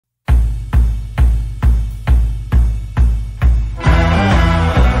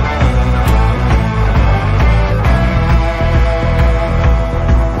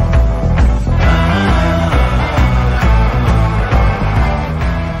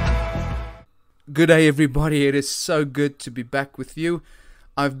Good day, everybody. It is so good to be back with you.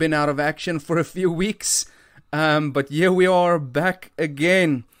 I've been out of action for a few weeks, but here we are back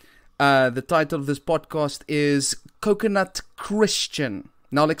again. The title of this podcast is Coconut Christian.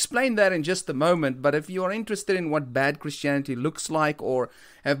 Now, I'll explain that in just a moment, but if you are interested in what bad Christianity looks like, or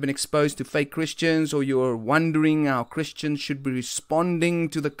have been exposed to fake Christians, or you're wondering how Christians should be responding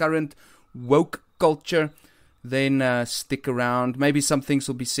to the current woke culture, then stick around. Maybe some things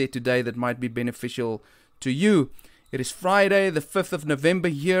will be said today that might be beneficial to you. It is Friday, the 5th of November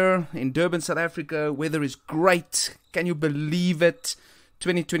here in Durban, South Africa. Weather is great. Can you believe it?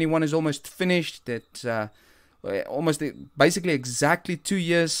 2021 is almost finished. Basically exactly 2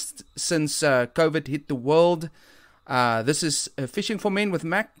 years since COVID hit the world. This is Fishing for Men with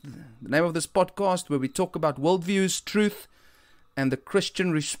Mac, the name of this podcast, where we talk about worldviews, truth, and the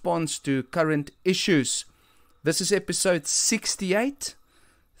Christian response to current issues. This is episode 68.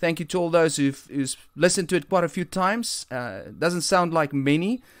 Thank you to all those who've listened to it quite a few times. It doesn't sound like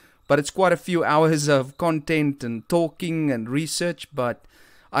many, but it's quite a few hours of content and talking and research. But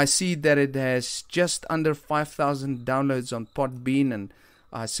I see that it has just under 5,000 downloads on Podbean, and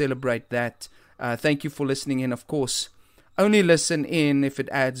I celebrate that. Thank you for listening in, of course. Only listen in if it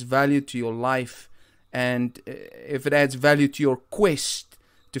adds value to your life and if it adds value to your quest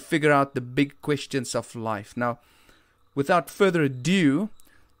to figure out the big questions of life. Now, without further ado,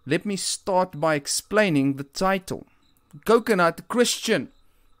 let me start by explaining the title. Coconut Christian.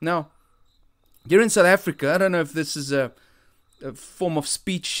 Now, here in South Africa, I don't know if this is a form of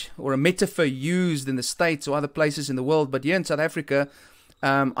speech or a metaphor used in the States or other places in the world, but here in South Africa,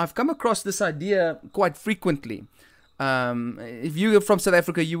 I've come across this idea quite frequently. If you're from South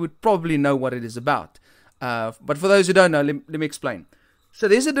Africa, you would probably know what it is about. But for those who don't know, let me explain. So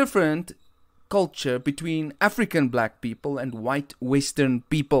there's a different culture between African black people and white Western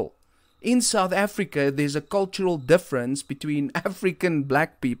people. In South Africa, there's a cultural difference between African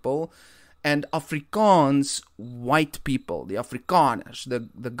black people and Afrikaans white people, the Afrikaners,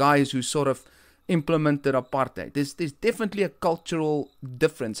 the guys who sort of implemented apartheid. There's definitely a cultural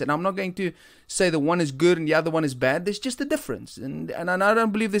difference, and I'm not going to say the one is good and the other one is bad. There's just a difference, and I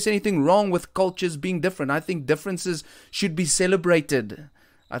don't believe there's anything wrong with cultures being different. I think differences should be celebrated.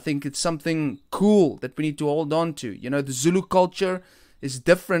 I think it's something cool that we need to hold on to. You know, the Zulu culture is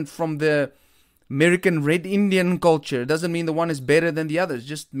different from the American Red Indian culture. It doesn't mean the one is better than the other. It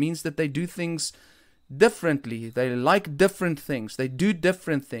just means that they do things differently. They like different things. They do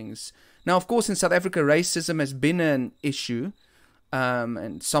different things. Now, of course, in South Africa, racism has been an issue,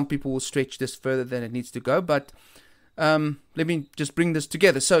 and some people will stretch this further than it needs to go, but let me just bring this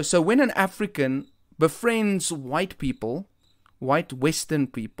together. So when an African befriends white people, white Western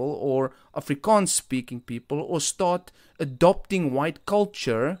people, or Afrikaans-speaking people, or start adopting white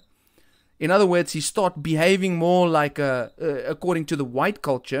culture, in other words, he start behaving more like according to the white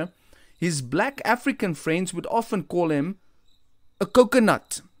culture, his black African friends would often call him a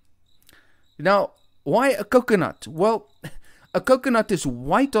coconut. Now, why a coconut? Well, a coconut is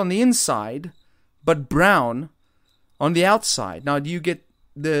white on the inside, but brown on the outside. Now, do you get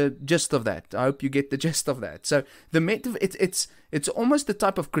the gist of that? I hope you get the gist of that. So, it's almost the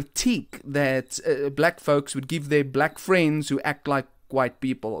type of critique that black folks would give their black friends who act like white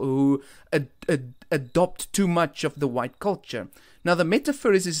people, who adopt too much of the white culture. Now, the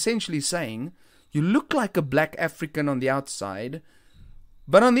metaphor is essentially saying, you look like a black African on the outside,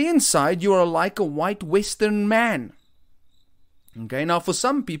 but on the inside, you are like a white Western man. Okay, now for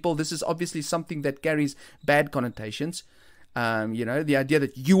some people, this is obviously something that carries bad connotations. You know, the idea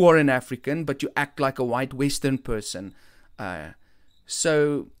that you are an African, but you act like a white Western person.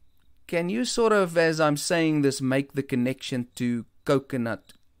 So, can you sort of, as I'm saying this, make the connection to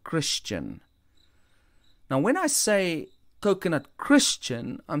Coconut Christian? Now, when I say Coconut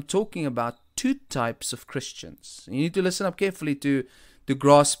Christian, I'm talking about two types of Christians. You need to listen up carefully to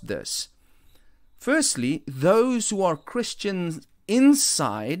grasp this. Firstly, those who are Christians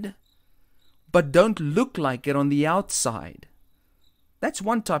inside but don't look like it on the outside. That's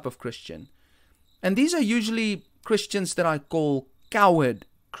one type of Christian. And these are usually Christians that I call coward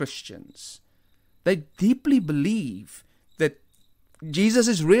Christians. They deeply believe that Jesus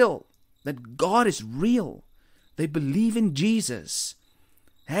is real, that God is real. They believe in Jesus.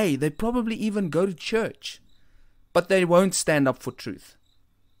 Hey, they probably even go to church, but they won't stand up for truth.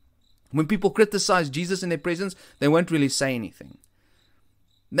 When people criticize Jesus in their presence, they won't really say anything.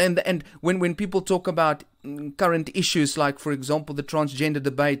 And when people talk about current issues like, for example, the transgender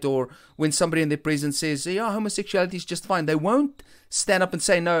debate, or when somebody in their presence says, yeah, homosexuality is just fine, they won't stand up and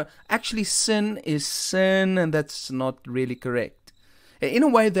say, no, actually sin is sin and that's not really correct. In a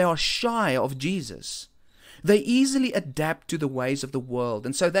way, they are shy of Jesus. They easily adapt to the ways of the world.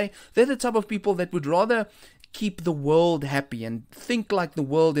 And so they're the type of people that would rather keep the world happy and think like the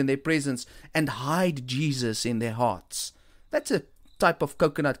world in their presence and hide Jesus in their hearts. That's a type of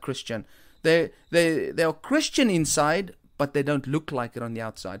coconut Christian. They are Christian inside, but they don't look like it on the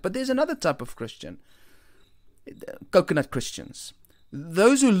outside. But there's another type of Christian, coconut Christians.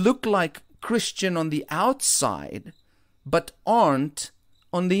 Those who look like Christian on the outside, but aren't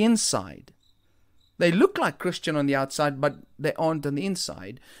on the inside. They look like Christian on the outside, but they aren't on the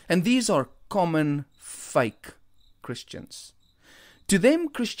inside. And these are common fake Christians. To them,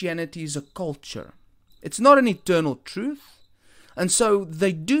 Christianity is a culture. It's not an eternal truth. And so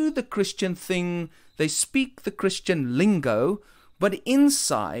they do the Christian thing, they speak the Christian lingo, but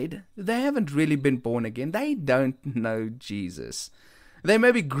inside, they haven't really been born again. They don't know Jesus. They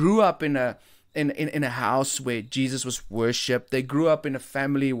maybe grew up in a house where Jesus was worshipped. They grew up in a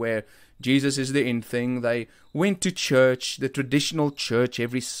family where Jesus is the in thing. They went to church, the traditional church,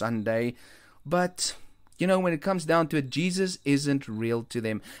 every Sunday. But, when it comes down to it, Jesus isn't real to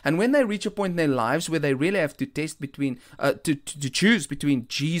them. And when they reach a point in their lives where they really have to test to choose between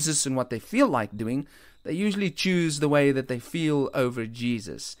Jesus and what they feel like doing, they usually choose the way that they feel over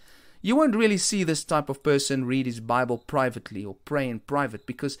Jesus. You won't really see this type of person read his Bible privately or pray in private,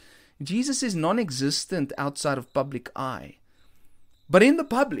 because Jesus is non-existent outside of public eye. But in the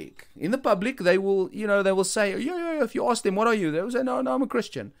public, they will say, yeah, if you ask them, what are you? They will say, no, I'm a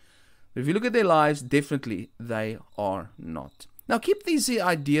Christian. But if you look at their lives differently, they are not. Now, keep these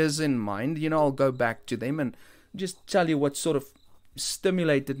ideas in mind. I'll go back to them and just tell you what sort of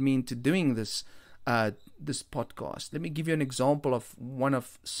stimulated me into doing this podcast. Let me give you an example of one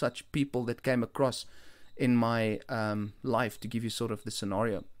of such people that came across in my life to give you sort of the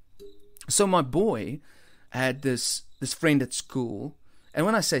scenario. So my boy had this friend at school, and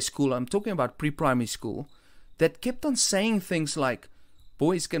when I say school, I'm talking about pre-primary school, that kept on saying things like,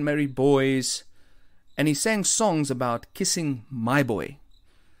 boys can marry boys, and he sang songs about kissing my boy.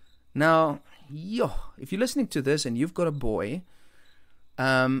 Now, if you're listening to this and you've got a boy,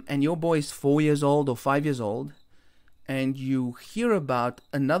 and your boy is 4 years old or 5 years old, and you hear about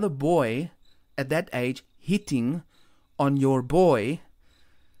another boy at that age hitting on your boy,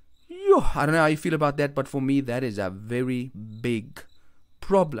 I don't know how you feel about that, but for me, that is a very big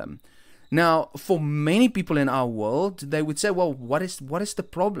problem. Now, for many people in our world, they would say, well, what is the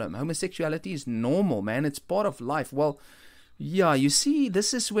problem? Homosexuality is normal, man. It's part of life. Well, yeah, you see,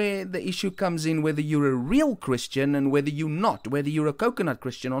 this is where the issue comes in, whether you're a real Christian and whether you're not, whether you're a coconut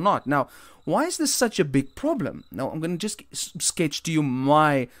Christian or not. Now, why is this such a big problem? Now, I'm going to just sketch to you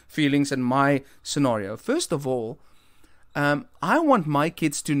my feelings and my scenario. First of all, I want my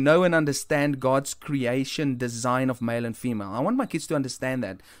kids to know and understand God's creation design of male and female. I want my kids to understand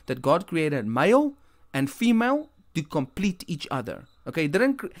that God created male and female to complete each other. Okay,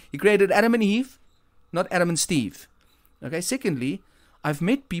 He created Adam and Eve, not Adam and Steve. Okay, secondly, I've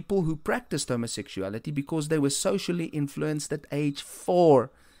met people who practiced homosexuality because they were socially influenced at age 4.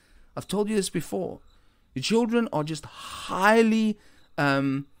 I've told you this before. The children are just highly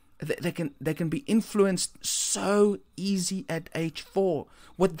they can be influenced so easy at age 4.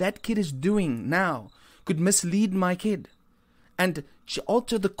 What that kid is doing now could mislead my kid and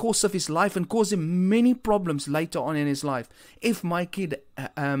alter the course of his life and cause him many problems later on in his life if my kid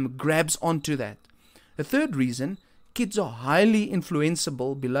grabs onto that. The third reason, kids are highly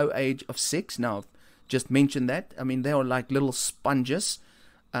influenceable below age of 6. Now, I've just mentioned that. I mean, they are like little sponges.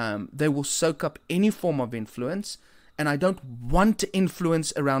 They will soak up any form of influence. And I don't want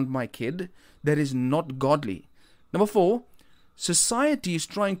influence around my kid that is not godly. Number 4, society is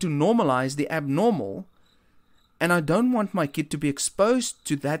trying to normalize the abnormal, and I don't want my kid to be exposed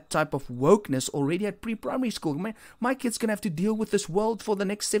to that type of wokeness already at pre-primary school. My kid's going to have to deal with this world for the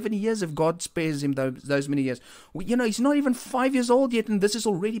next 70 years if God spares him those many years. He's not even 5 years old yet, and this is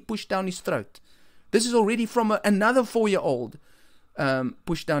already pushed down his throat. This is already from another 4-year-old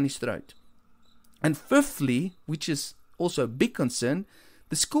pushed down his throat. And fifthly, which is also a big concern,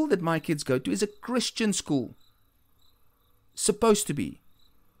 the school that my kids go to is a Christian school. Supposed to be.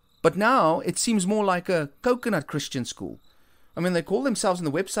 But now it seems more like a coconut Christian school. I mean, they call themselves on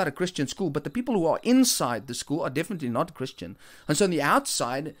the website a Christian school, but the people who are inside the school are definitely not Christian. And so on the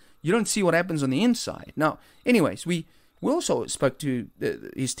outside, you don't see what happens on the inside. Now, anyways, we also spoke to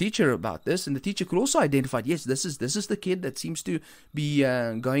his teacher about this, and the teacher could also identify, yes, this is the kid that seems to be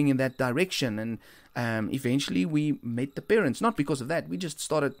going in that direction. And eventually we met the parents. Not because of that. We just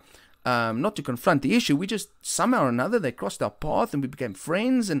started not to confront the issue. We just, somehow or another, they crossed our path and we became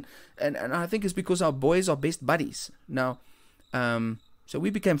friends. And I think it's because our boys are best buddies. Now, So we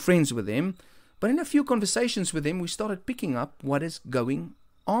became friends with them. But in a few conversations with them, we started picking up what is going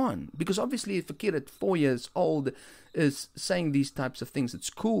on. Because obviously if a kid at 4 years old is saying these types of things at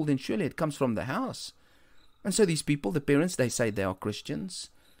school, then surely it comes from the house. And so these people, the parents, they say they are Christians.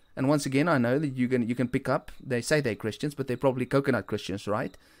 And once again, I know that you can pick up, they say they're Christians, but they're probably coconut Christians,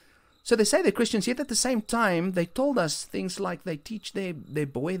 right? So they say they're Christians, yet at the same time, they told us things like they teach their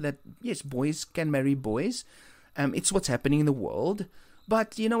boy that, yes, boys can marry boys. It's what's happening in the world.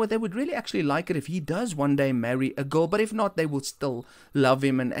 But you know what, they would really actually like it if he does one day marry a girl. But if not, they will still love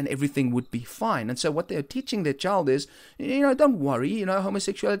him and everything would be fine. And so what they're teaching their child is, don't worry,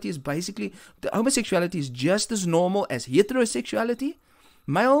 homosexuality is just as normal as heterosexuality.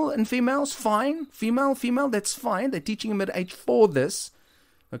 Male and females, fine. Female, that's fine. They're teaching him at age 4 this.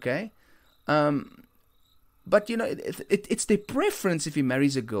 Okay? But, it's their preference if he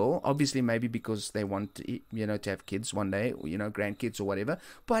marries a girl. Obviously, maybe because they want, to have kids one day, grandkids or whatever.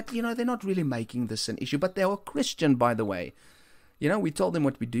 But, they're not really making this an issue. But they are Christian, by the way. We told them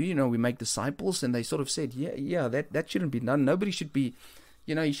what we do. We make disciples. And they sort of said, that shouldn't be done. Nobody should be,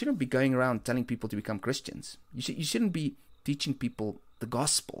 you shouldn't be going around telling people to become Christians. You shouldn't be teaching people the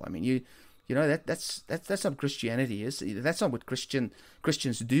gospel. I mean, that's not Christianity is. That's not what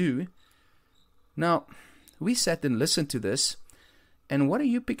Christians do. Now, we sat and listened to this, and what are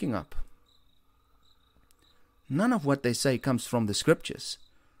you picking up? None of what they say comes from the scriptures.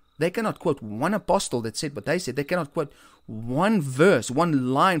 They cannot quote one apostle that said what they said. They cannot quote one verse,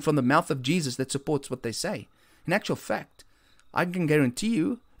 one line from the mouth of Jesus that supports what they say. In actual fact, I can guarantee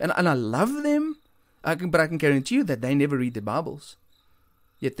you, and I love them, but I can guarantee you that they never read the Bibles.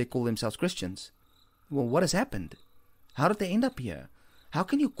 Yet they call themselves Christians. Well, what has happened? How did they end up here? How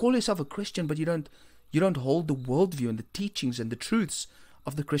can you call yourself a Christian, but you don't hold the worldview and the teachings and the truths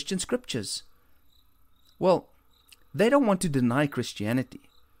of the Christian scriptures? Well, they don't want to deny Christianity.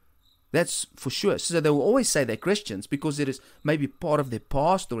 That's for sure. So they will always say they're Christians because it is maybe part of their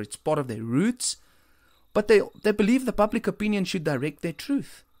past or it's part of their roots. But they believe the public opinion should direct their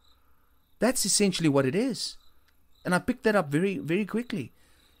truth. That's essentially what it is. And I picked that up very, very quickly.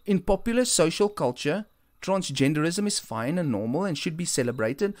 In popular social culture, transgenderism is fine and normal and should be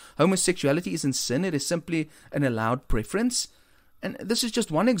celebrated. Homosexuality isn't sin, it is simply an allowed preference. And this is just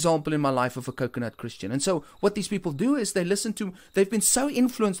one example in my life of a coconut Christian. And so what these people do is they've been so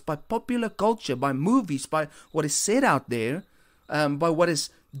influenced by popular culture, by movies, by what is said out there, by what is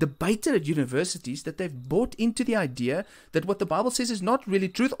debated at universities, that they've bought into the idea that what the Bible says is not really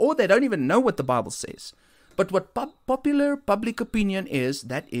truth, or they don't even know what the Bible says. But what popular public opinion is,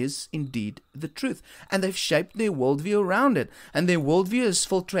 that is indeed the truth. And they've shaped their worldview around it. And their worldview is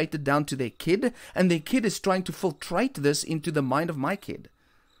filtrated down to their kid. And their kid is trying to filtrate this into the mind of my kid.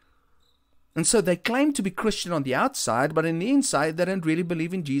 And so they claim to be Christian on the outside, but in the inside they don't really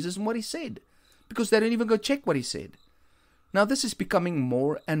believe in Jesus and what he said. Because they don't even go check what he said. Now this is becoming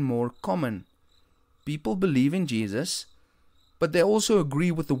more and more common. People believe in Jesus, but they also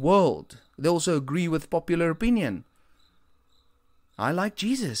agree with the world. They also agree with popular opinion. I like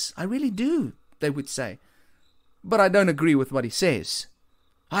Jesus. I really do, they would say. But I don't agree with what he says.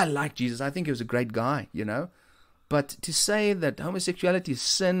 I like Jesus. I think he was a great guy, But to say that homosexuality is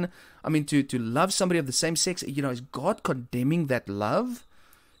sin, to love somebody of the same sex, is God condemning that love?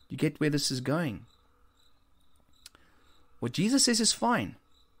 You get where this is going. What Jesus says is fine,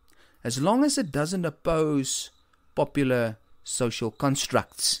 as long as it doesn't oppose popular social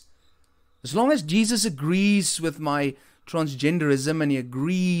constructs. As long as Jesus agrees with my transgenderism and he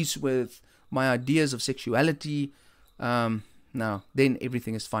agrees with my ideas of sexuality, then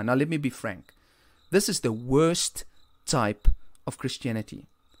everything is fine. Now let me be frank. This is the worst type of Christianity.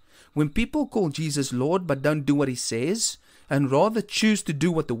 When people call Jesus Lord but don't do what he says and rather choose to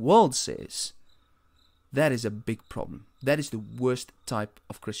do what the world says, that is a big problem. That is the worst type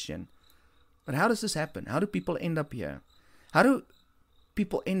of Christian. But how does this happen? How do people end up here? How do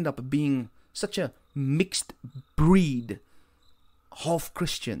people end up being such a mixed breed, half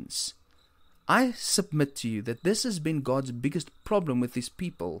Christians? I submit to you that this has been God's biggest problem with his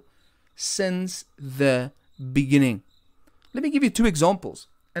people since the beginning. Let me give you 2 examples.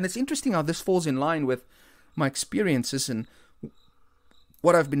 And it's interesting how this falls in line with my experiences and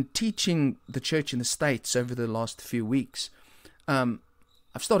what I've been teaching the church in the States over the last few weeks.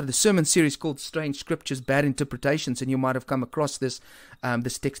 I've started a sermon series called Strange Scriptures, Bad Interpretations, and you might have come across this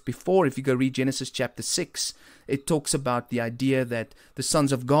text before. If you go read Genesis chapter 6, it talks about the idea that the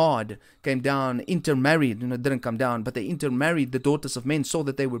sons of God came down, intermarried, didn't come down, but they intermarried the daughters of men, saw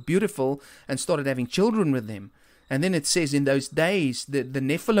that they were beautiful, and started having children with them. And then it says in those days, the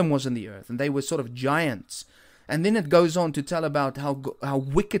Nephilim was on the earth, and they were sort of giants. And then it goes on to tell about how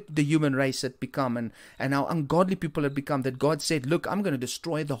wicked the human race had become, and how ungodly people had become, that God said, look, I'm going to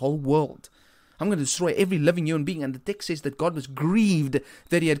destroy the whole world. I'm going to destroy every living human being. And the text says that God was grieved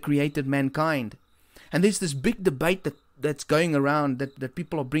that he had created mankind. And there's this big debate that's going around that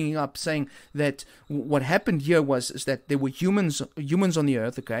people are bringing up, saying that what happened here is that there were humans on the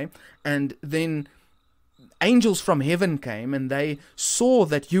earth, okay? And then angels from heaven came, and they saw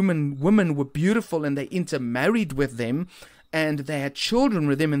that human women were beautiful, and they intermarried with them, and they had children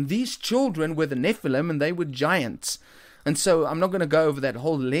with them, and these children were the Nephilim, and they were giants. And so I'm not going to go over that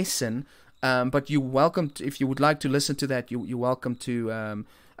whole lesson, but you're welcome to, if you would like to listen to that, you're welcome to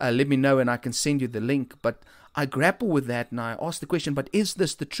let me know, and I can send you the link. But I grapple with that, and I ask the question, but is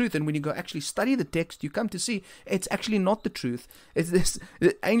this the truth? And when you go actually study the text, you come to see it's actually not the truth. It's this: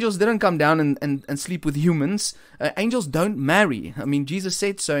 angels didn't come down and sleep with humans. Angels don't marry. I mean, Jesus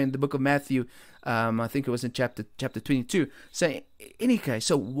said so in the book of Matthew. I think it was in chapter 22. So, in any case,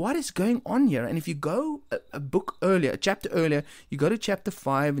 so what is going on here? And if you go a chapter earlier, you go to chapter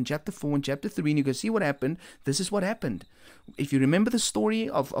 5 and chapter 4 and chapter 3, and you go see what happened. This is what happened. If you remember the story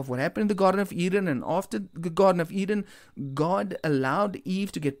of what happened in the Garden of Eden, and after the Garden of Eden, God allowed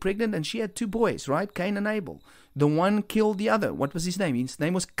Eve to get pregnant, and she had 2 boys, right? Cain and Abel. The one killed the other. What was his name? His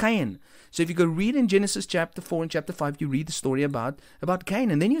name was Cain. So if you go read in Genesis chapter 4 and chapter 5, you read the story about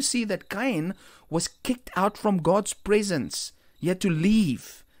Cain. And then you see that Cain was kicked out from God's presence. He had to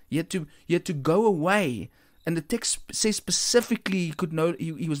leave. He had to go away. And the text says specifically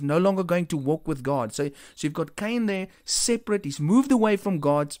he was no longer going to walk with God. So you've got Cain there, separate. He's moved away from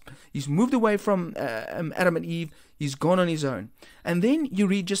God. He's moved away from Adam and Eve. He's gone on his own. And then you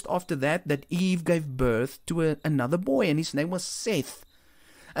read just after that Eve gave birth to another boy, and his name was Seth.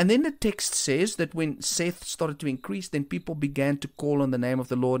 And then the text says that when Seth started to increase, then people began to call on the name of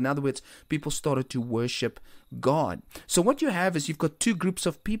the Lord. In other words, people started to worship God. So what you have is you've got 2 groups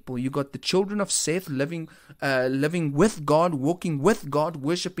of people. You've got the children of Seth living with God, walking with God,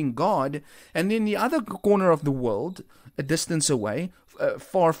 worshiping God. And then the other corner of the world, a distance away,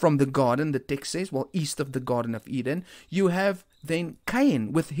 far from the garden, the text says, east of the Garden of Eden, you have then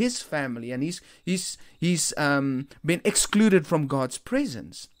Cain with his family, and he's been excluded from God's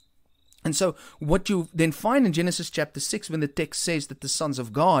presence. And so what you then find in Genesis chapter 6, when the text says that the sons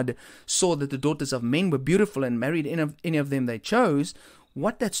of God saw that the daughters of men were beautiful and married any of them they chose,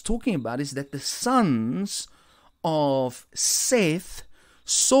 what that's talking about is that the sons of Seth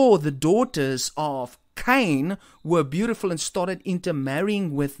saw the daughters of Cain were beautiful and started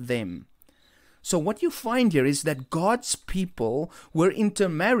intermarrying with them. So what you find here is that God's people were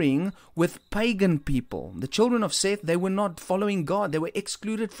intermarrying with pagan people. The children of Seth, they were not following God. They were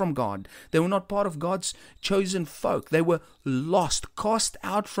excluded from God. They were not part of God's chosen folk. They were lost, cast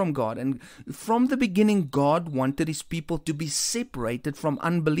out from God. And from the beginning, God wanted his people to be separated from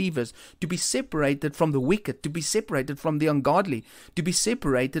unbelievers, to be separated from the wicked, to be separated from the ungodly, to be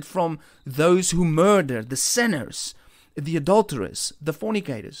separated from those who murder, the sinners, the adulterers, the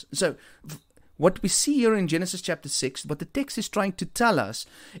fornicators. So what we see here in Genesis chapter 6, what the text is trying to tell us,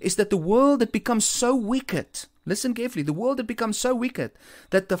 is that the world had become so wicked, listen carefully, the world had become so wicked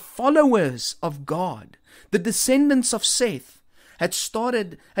that the followers of God, the descendants of Seth,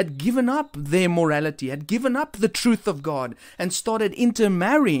 had given up their morality, had given up the truth of God, and started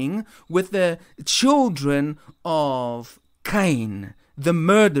intermarrying with the children of Cain, the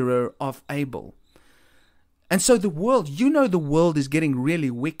murderer of Abel. And so the world is getting really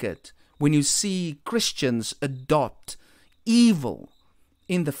wicked when you see Christians adopt evil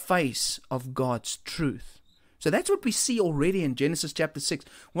in the face of God's truth. So that's what we see already in Genesis chapter 6.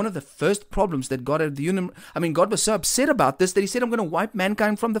 One of the first problems that God had God was so upset about this that he said, I'm going to wipe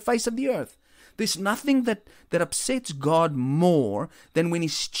mankind from the face of the earth. There's nothing that upsets God more than when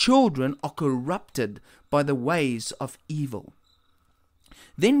his children are corrupted by the ways of evil.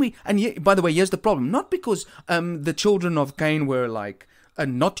 By the way, here's the problem. Not because the children of Cain were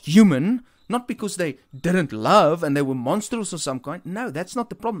not human, not because they didn't love and they were monsters of some kind. No, that's not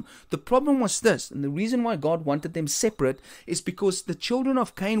the problem. The problem was this, and the reason why God wanted them separate is because the children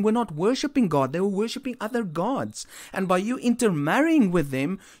of Cain were not worshipping God. They were worshipping other gods. And by you intermarrying with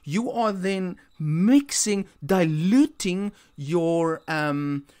them, you are then diluting your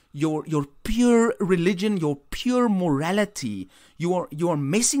pure religion, your pure morality. You are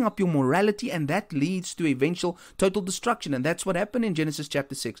messing up your morality, and that leads to eventual total destruction. And that's what happened in Genesis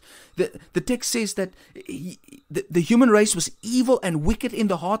chapter 6. The text says that the human race was evil and wicked in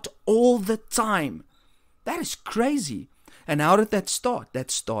the heart all the time. That is crazy. And how did that start? That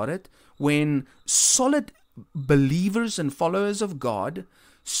started when solid believers and followers of God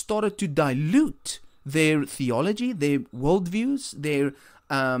started to dilute their theology, their worldviews,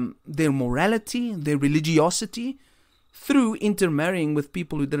 their morality, their religiosity through intermarrying with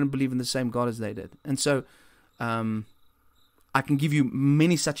people who didn't believe in the same God as they did. And so I can give you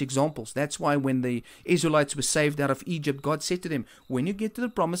many such examples. That's why when the Israelites were saved out of Egypt, God said to them, when you get to the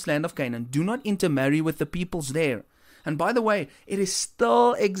promised land of Canaan, do not intermarry with the peoples there. And by the way, it is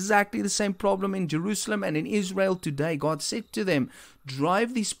still exactly the same problem in Jerusalem and in Israel today. God said to them,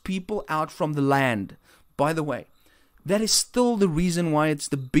 drive these people out from the land. By the way, that is still the reason why it's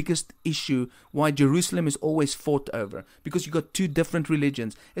the biggest issue, why Jerusalem is always fought over. Because you've got two different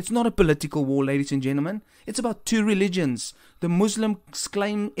religions. It's not a political war, ladies and gentlemen. It's about two religions. The Muslims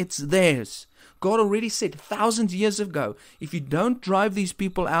claim it's theirs. God already said thousands of years ago, if you don't drive these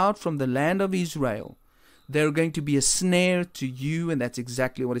people out from the land of Israel, they're going to be a snare to you, and that's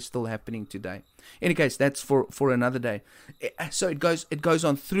exactly what is still happening today. In any case, that's for another day. So it goes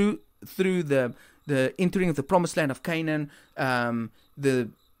on through the entering of the promised land of Canaan, the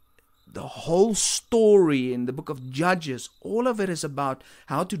whole story in the book of Judges. All of it is about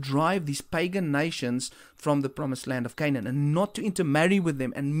how to drive these pagan nations from the promised land of Canaan, and not to intermarry with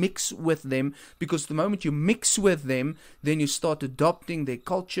them and mix with them, because the moment you mix with them, then you start adopting their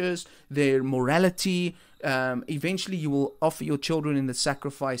cultures, their morality. Eventually you will offer your children in the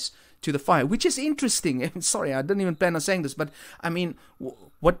sacrifice to the fire, which is interesting. Sorry, I didn't even plan on saying this, but I mean,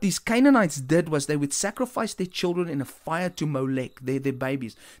 what these Canaanites did was they would sacrifice their children in a fire to Molech, their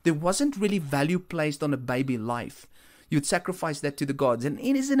babies. There wasn't really value placed on a baby life. You'd sacrifice that to the gods. And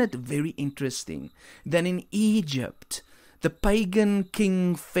isn't it very interesting that in Egypt, the pagan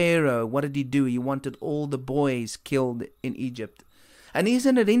king Pharaoh, what did he do? He wanted all the boys killed in Egypt. And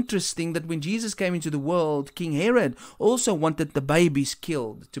isn't it interesting that when Jesus came into the world, King Herod also wanted the babies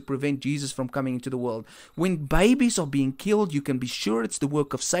killed to prevent Jesus from coming into the world. When babies are being killed, you can be sure it's the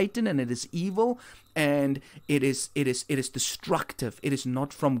work of Satan, and it is evil, and it is destructive. It is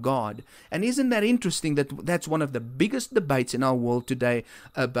not from God. And isn't that interesting that that's one of the biggest debates in our world today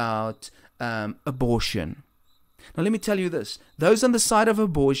about abortion? Now let me tell you this, those on the side of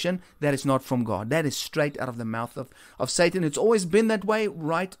abortion, that is not from God. That is straight out of the mouth of Satan. It's always been that way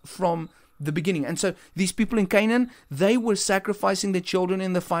right from the beginning. And so these people in Canaan, they were sacrificing their children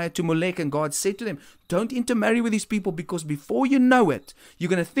in the fire to Molech, and God said to them, don't intermarry with these people, because before you know it, you're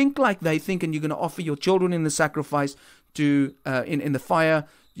going to think like they think, and you're going to offer your children in the sacrifice to in the fire.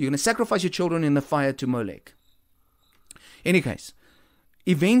 You're going to sacrifice your children in the fire to Molech. In any case,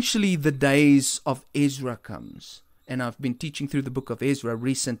 eventually the days of Ezra comes, and I've been teaching through the book of Ezra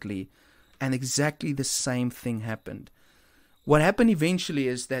recently, and exactly the same thing happened. What happened eventually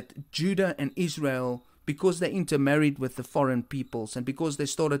is that Judah and Israel, because they intermarried with the foreign peoples, and because they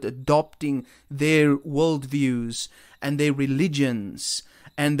started adopting their worldviews and their religions,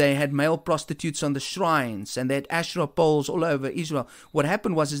 and they had male prostitutes on the shrines, and they had Asherah poles all over Israel. What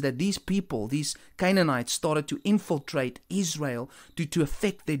happened was that these people, these Canaanites, started to infiltrate Israel to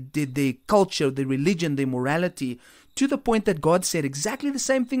affect their culture, their religion, their morality, to the point that God said exactly the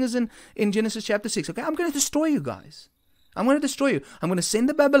same thing as in Genesis chapter 6. Okay, I'm going to destroy you guys. I'm going to destroy you. I'm going to send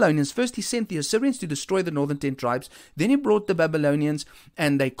the Babylonians. First he sent the Assyrians to destroy the northern 10 tribes. Then he brought the Babylonians,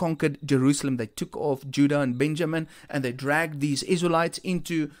 and they conquered Jerusalem. They took off Judah and Benjamin, and they dragged these Israelites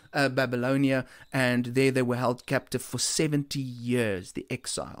into Babylonia, and there they were held captive for 70 years, the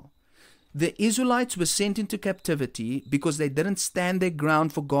exile. The Israelites were sent into captivity because they didn't stand their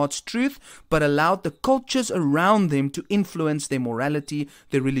ground for God's truth, but allowed the cultures around them to influence their morality,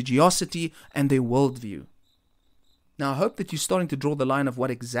 their religiosity, and their worldview. Now, I hope that you're starting to draw the line of what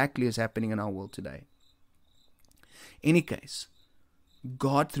exactly is happening in our world today. In any case,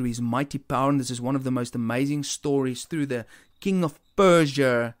 God, through His mighty power, and this is one of the most amazing stories, through the king of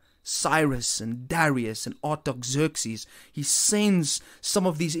Persia, Cyrus and Darius and Artaxerxes, He sends some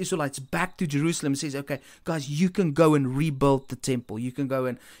of these Israelites back to Jerusalem and says, okay, guys, you can go and rebuild the temple. You can go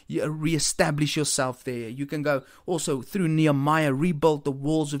and reestablish yourself there. You can go also through Nehemiah, rebuild the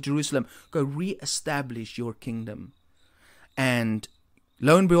walls of Jerusalem. Go reestablish your kingdom. And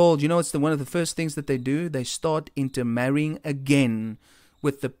lo and behold, you know, it's one of the first things that they do. They start intermarrying again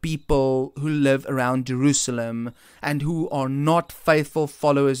with the people who live around Jerusalem and who are not faithful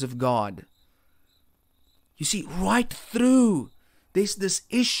followers of God. You see, right through, there's this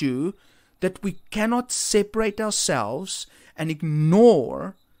issue that we cannot separate ourselves and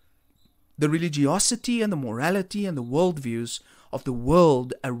ignore the religiosity and the morality and the worldviews of the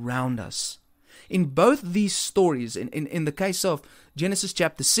world around us. In both these stories, in the case of Genesis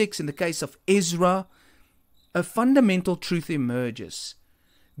chapter 6, in the case of Ezra, a fundamental truth emerges.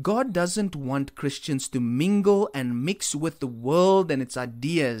 God doesn't want Christians to mingle and mix with the world and its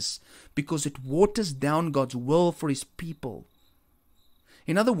ideas because it waters down God's will for His people.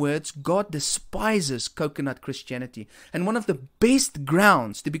 In other words, God despises coconut Christianity. And one of the best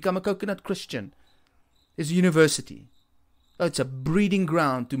grounds to become a coconut Christian is university. It's a breeding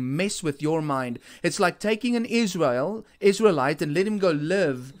ground to mess with your mind. It's like taking an Israelite and let him go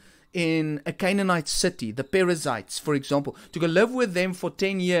live in a Canaanite city, the Perizzites, for example, to go live with them for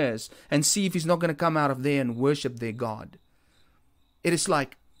 10 years and see if he's not going to come out of there and worship their God. It is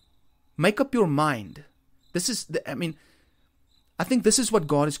like, make up your mind. I think this is what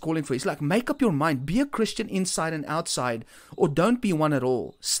God is calling for. It's like, make up your mind. Be a Christian inside and outside, or don't be one at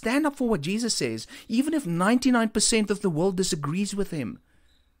all. Stand up for what Jesus says, even if 99% of the world disagrees with Him.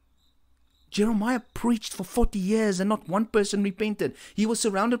 Jeremiah preached for 40 years and not one person repented. He was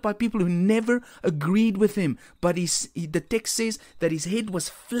surrounded by people who never agreed with him. But the text says that his head was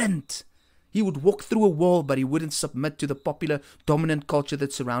flint. He would walk through a wall, but he wouldn't submit to the popular dominant culture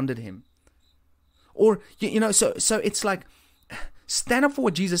that surrounded him. Or, so it's like, stand up for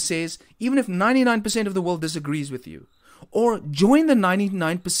what Jesus says, even if 99% of the world disagrees with you. Or join the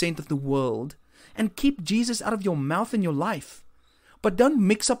 99% of the world and keep Jesus out of your mouth and your life. But don't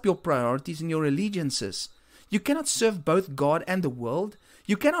mix up your priorities and your allegiances. You cannot serve both God and the world.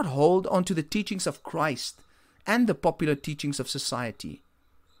 You cannot hold on to the teachings of Christ and the popular teachings of society.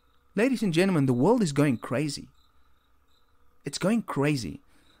 Ladies and gentlemen, the world is going crazy. It's going crazy.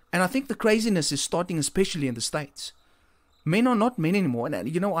 And I think the craziness is starting especially in the States. Men are not men anymore.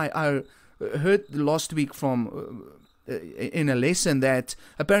 And I heard last week in a lesson that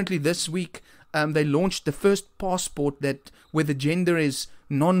apparently this week they launched the first passport where the gender is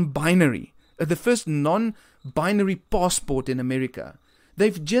non-binary. The first non-binary passport in America.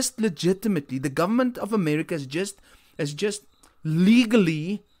 They've just legitimately, the government of America has just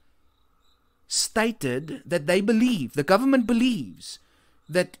legally stated that the government believes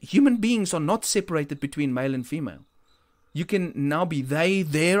that human beings are not separated between male and female. You can now be they,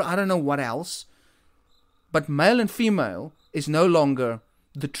 there, I don't know what else. But male and female is no longer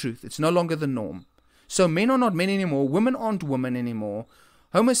the truth. It's no longer the norm. So men are not men anymore. Women aren't women anymore.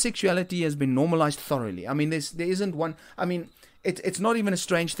 Homosexuality has been normalized thoroughly. I mean, there isn't one. I mean, it's not even a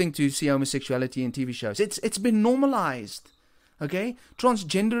strange thing to see homosexuality in TV shows. It's been normalized. Okay?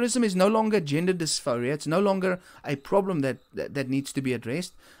 Transgenderism is no longer gender dysphoria. It's no longer a problem that needs to be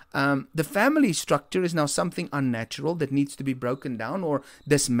addressed. The family structure is now something unnatural that needs to be broken down or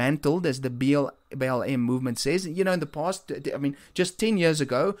dismantled, as the BLM movement says. In the past, just 10 years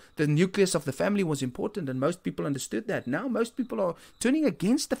ago, the nucleus of the family was important and most people understood that. Now most people are turning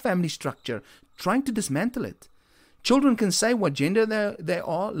against the family structure, trying to dismantle it. Children can say what gender they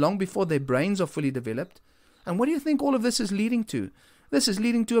are long before their brains are fully developed. And what do you think all of this is leading to? This is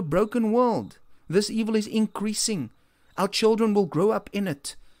leading to a broken world. This evil is increasing. Our children will grow up in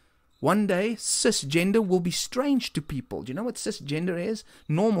it. One day, cisgender will be strange to people. Do you know what cisgender is?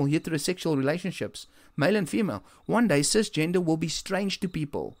 Normal heterosexual relationships, male and female. One day, cisgender will be strange to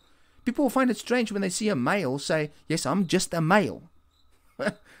people. People will find it strange when they see a male say, yes, I'm just a male.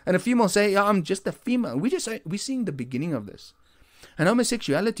 And a female say, yeah, I'm just a female. We're seeing the beginning of this. And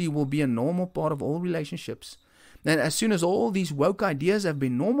homosexuality will be a normal part of all relationships. And as soon as all these woke ideas have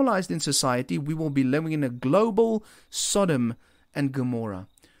been normalized in society, we will be living in a global Sodom and Gomorrah.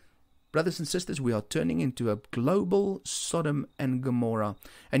 Brothers and sisters, we are turning into a global Sodom and Gomorrah.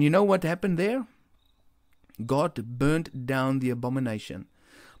 And you know what happened there? God burnt down the abomination.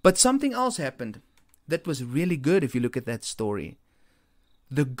 But something else happened that was really good if you look at that story.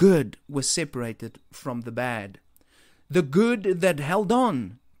 The good was separated from the bad. The good that held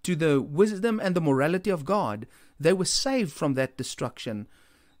on to the wisdom and the morality of God, they were saved from that destruction.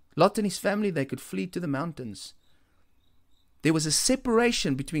 Lot and his family, they could flee to the mountains. There was a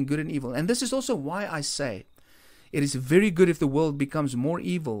separation between good and evil. And this is also why I say it is very good if the world becomes more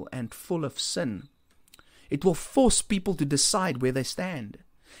evil and full of sin. It will force people to decide where they stand.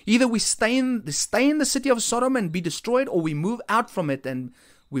 Either we stay in the city of Sodom and be destroyed, or we move out from it and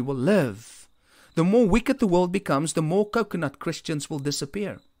we will live. The more wicked the world becomes, the more coconut Christians will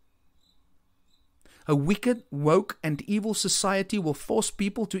disappear. A wicked, woke, and evil society will force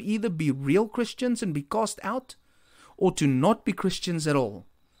people to either be real Christians and be cast out, or to not be Christians at all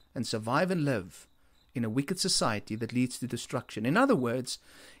and survive and live in a wicked society that leads to destruction. In other words,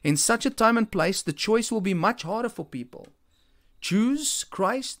 in such a time and place, the choice will be much harder for people. Choose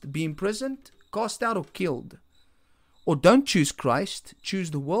Christ, be imprisoned, cast out, or killed. Or don't choose Christ,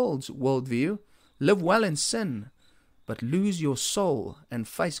 choose the world's worldview, live well in sin, but lose your soul and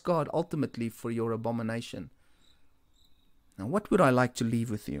face God ultimately for your abomination. Now, what would I like to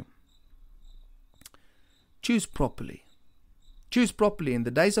leave with you? Choose properly. Choose properly. In the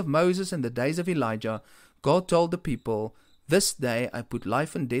days of Moses and the days of Elijah, God told the people, this day I put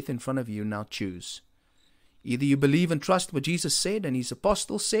life and death in front of you, now choose. Either you believe and trust what Jesus said and his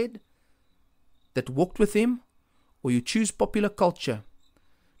apostles said that walked with him, or you choose popular culture.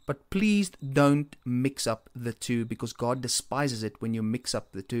 But please don't mix up the two, because God despises it when you mix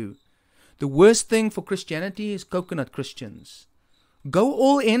up the two. The worst thing for Christianity is coconut Christians. Go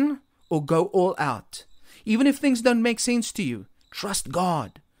all in or go all out. Even if things don't make sense to you, trust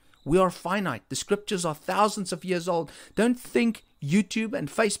God. We are finite. The scriptures are thousands of years old. Don't think YouTube and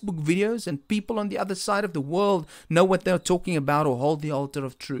Facebook videos and people on the other side of the world know what they're talking about or hold the altar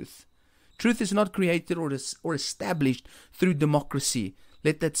of truth. Truth is not created or established through democracy.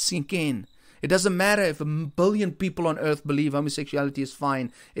 Let that sink in. It doesn't matter if 1 billion people on earth believe homosexuality is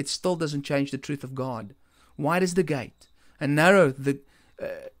fine. It still doesn't change the truth of God. Wide is the gate, and narrow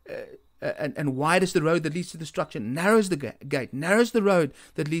and wide is the road that leads to destruction. Narrow is the gate. Narrow is the road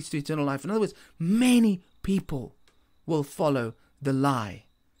that leads to eternal life. In other words, many people will follow the lie.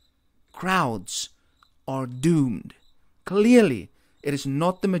 Crowds are doomed. Clearly, it is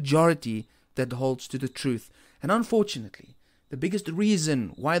not the majority that holds to the truth. And unfortunately, the biggest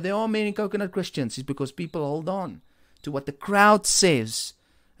reason why there are many coconut Christians is because people hold on to what the crowd says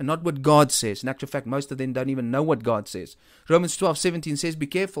and not what God says. In actual fact, most of them don't even know what God says. Romans 12:17 says, be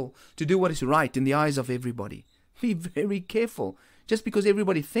careful to do what is right in the eyes of everybody. Be very careful. Just because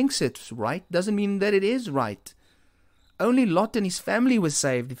everybody thinks it's right doesn't mean that it is right. Only Lot and his family were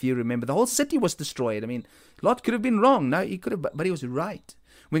saved, if you remember. The whole city was destroyed. I mean, Lot could have been wrong. No, he could have, but he was right.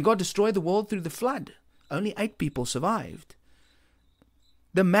 When God destroyed the world through the flood, only 8 people survived.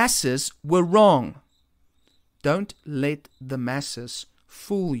 The masses were wrong. Don't let the masses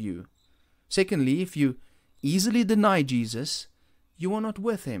fool you. Secondly, if you easily deny Jesus, you are not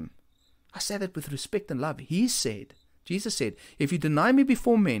with him. I say that with respect and love. Jesus said, if you deny me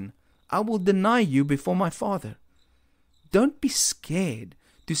before men, I will deny you before my Father. Don't be scared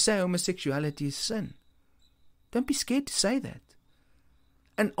to say homosexuality is sin. Don't be scared to say that.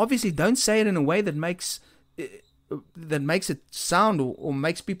 And obviously don't say it in a way that makes it sound or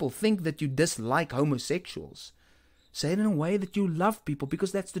makes people think that you dislike homosexuals. Say it in a way that you love people,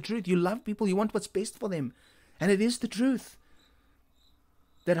 because that's the truth. You love people, you want what's best for them. And it is the truth.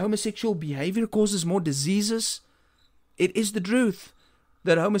 That homosexual behavior causes more diseases. It is the truth.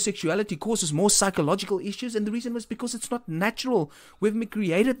 That homosexuality causes more psychological issues, and the reason was because it's not natural. We've been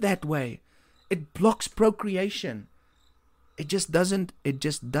created that way. It blocks procreation. It just doesn't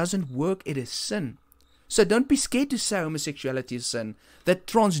work. It is sin. So don't be scared to say homosexuality is sin. That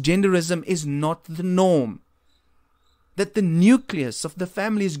transgenderism is not the norm. That the nucleus of the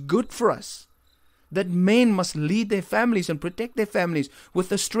family is good for us. That men must lead their families and protect their families with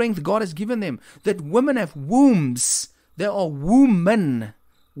the strength God has given them. That women have wombs. There are women.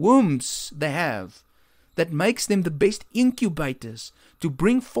 Wombs they have. That makes them the best incubators to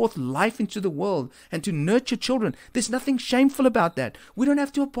bring forth life into the world and to nurture children. There's nothing shameful about that. We don't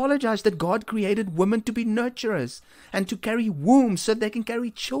have to apologize that God created women to be nurturers and to carry wombs so they can carry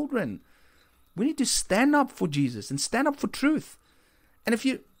children. We need to stand up for Jesus and stand up for truth. And if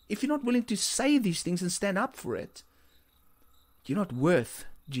you're not willing to say these things and stand up for it, you're not worth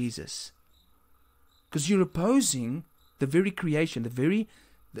Jesus. Because you're opposing the very creation, the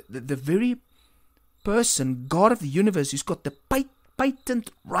very person, God of the universe, who's got the patent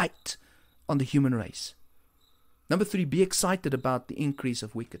right on the human race. Number 3, be excited about the increase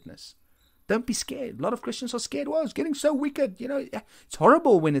of wickedness. Don't be scared. A lot of Christians are scared. Well, it's getting so wicked. It's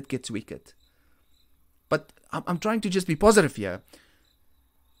horrible when it gets wicked. But I'm trying to just be positive here.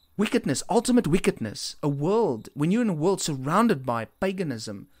 Wickedness, ultimate wickedness, when you're in a world surrounded by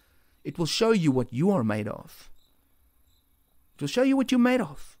paganism, it will show you what you are made of. It will show you what you're made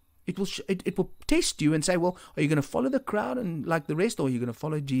of. It will test you and say, well, are you going to follow the crowd and like the rest, or are you going to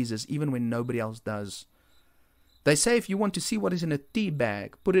follow Jesus even when nobody else does? They say if you want to see what is in a tea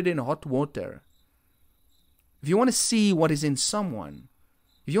bag, put it in hot water. If you want to see what is in someone,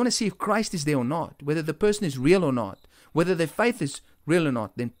 if you want to see if Christ is there or not, whether the person is real or not, whether their faith is real or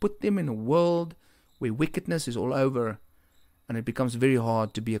not, then put them in a world where wickedness is all over and it becomes very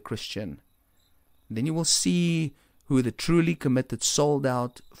hard to be a Christian. And then you will see who the truly committed, sold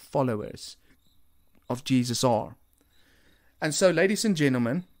out followers of Jesus are. And so, ladies and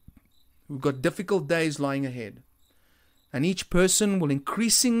gentlemen, we've got difficult days lying ahead. And each person will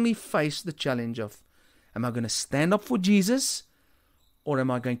increasingly face the challenge of, am I going to stand up for Jesus? Or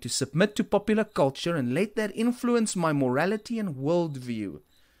am I going to submit to popular culture and let that influence my morality and worldview?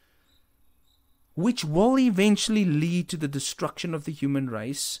 which will eventually lead to the destruction of the human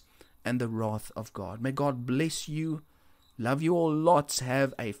race and the wrath of God. May God bless you. Love you all lots.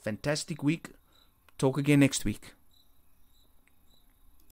 Have a fantastic week. Talk again next week.